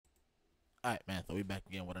Alright, man, so we back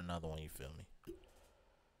again with another one, you feel me?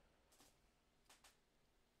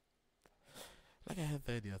 Like I had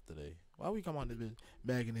said yesterday, why we come on this bitch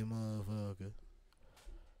bagging them motherfucker?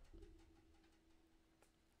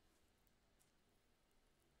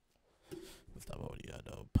 Let's stop over here,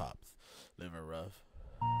 though. Pops, living rough.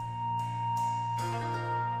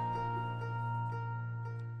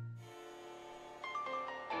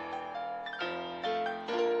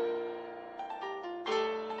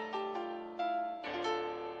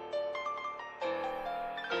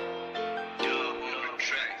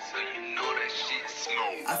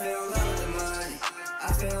 I feel in love with the money,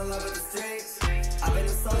 I feel in love with the streets. I've been a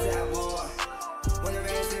soldier at war, when the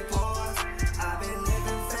rain shit pours. I've been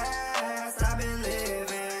living fast, I've been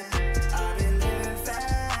living. I've been living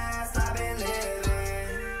fast, I've been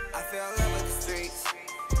living. I feel in love with the streets,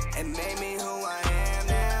 it made me who I am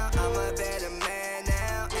now. I'm a better man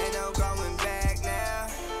now, ain't no going back now.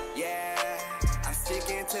 Yeah, I'm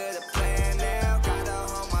sticking to the plan now. Gotta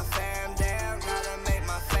hold my fam down, gotta make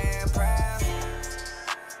my fam proud.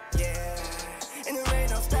 And there ain't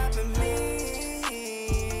no stopping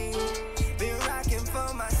me. Been rocking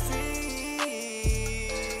for my streets,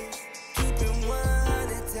 keeping one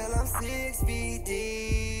until I'm 6 feet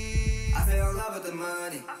deep. I feel in love with the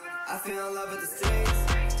money, I feel in love with the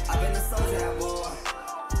streets. I've been a soldier at war,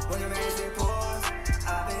 when the rain shit pours.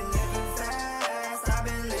 I've been living fast, I've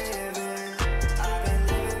been living. I've been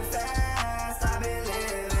living fast, I've been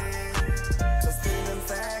living. So spinning them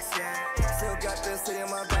facts, yeah. Still got the city in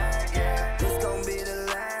my bag, yeah. This gon' be the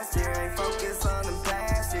last year, ain't focused on the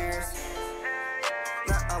past years.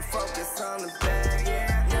 Now I'm focused on the bag,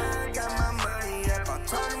 yeah. Now I got my money up, I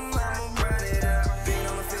told them I'ma run it up. Being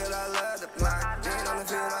on the field, I love the block. Being on the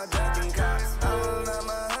field, I ducking cops. I'm around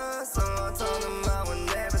my hustle, I told them I would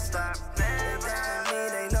never stop. They doubted me,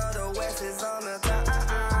 they know the West is on the top.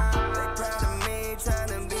 They proud of me,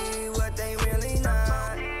 tryna be what they really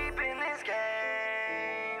not. Deep in this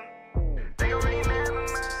game, they gon' remember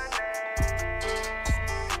my name.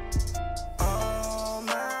 All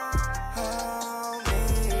my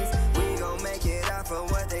homies, we gon' make it out for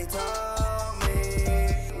what they told me.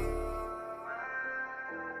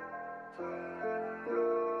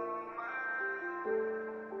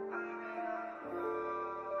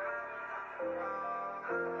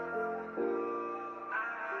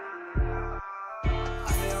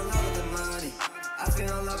 I feel in love with the money, I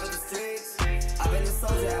feel in love with the streets. I've been a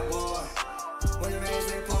soldier at war, when the rain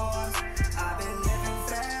shit pours. I've been living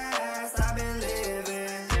fast, I've been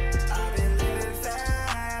living. I've been living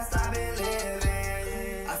fast, I've been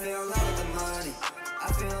living. I feel in love with the money,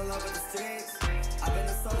 I feel in love with the streets. I've been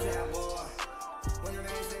a soldier at war, when the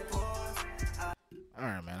rain shit pours.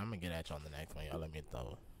 Alright, man, I'm gonna get at you on the next one. Y'all let me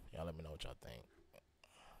know what y'all think.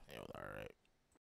 It was alright.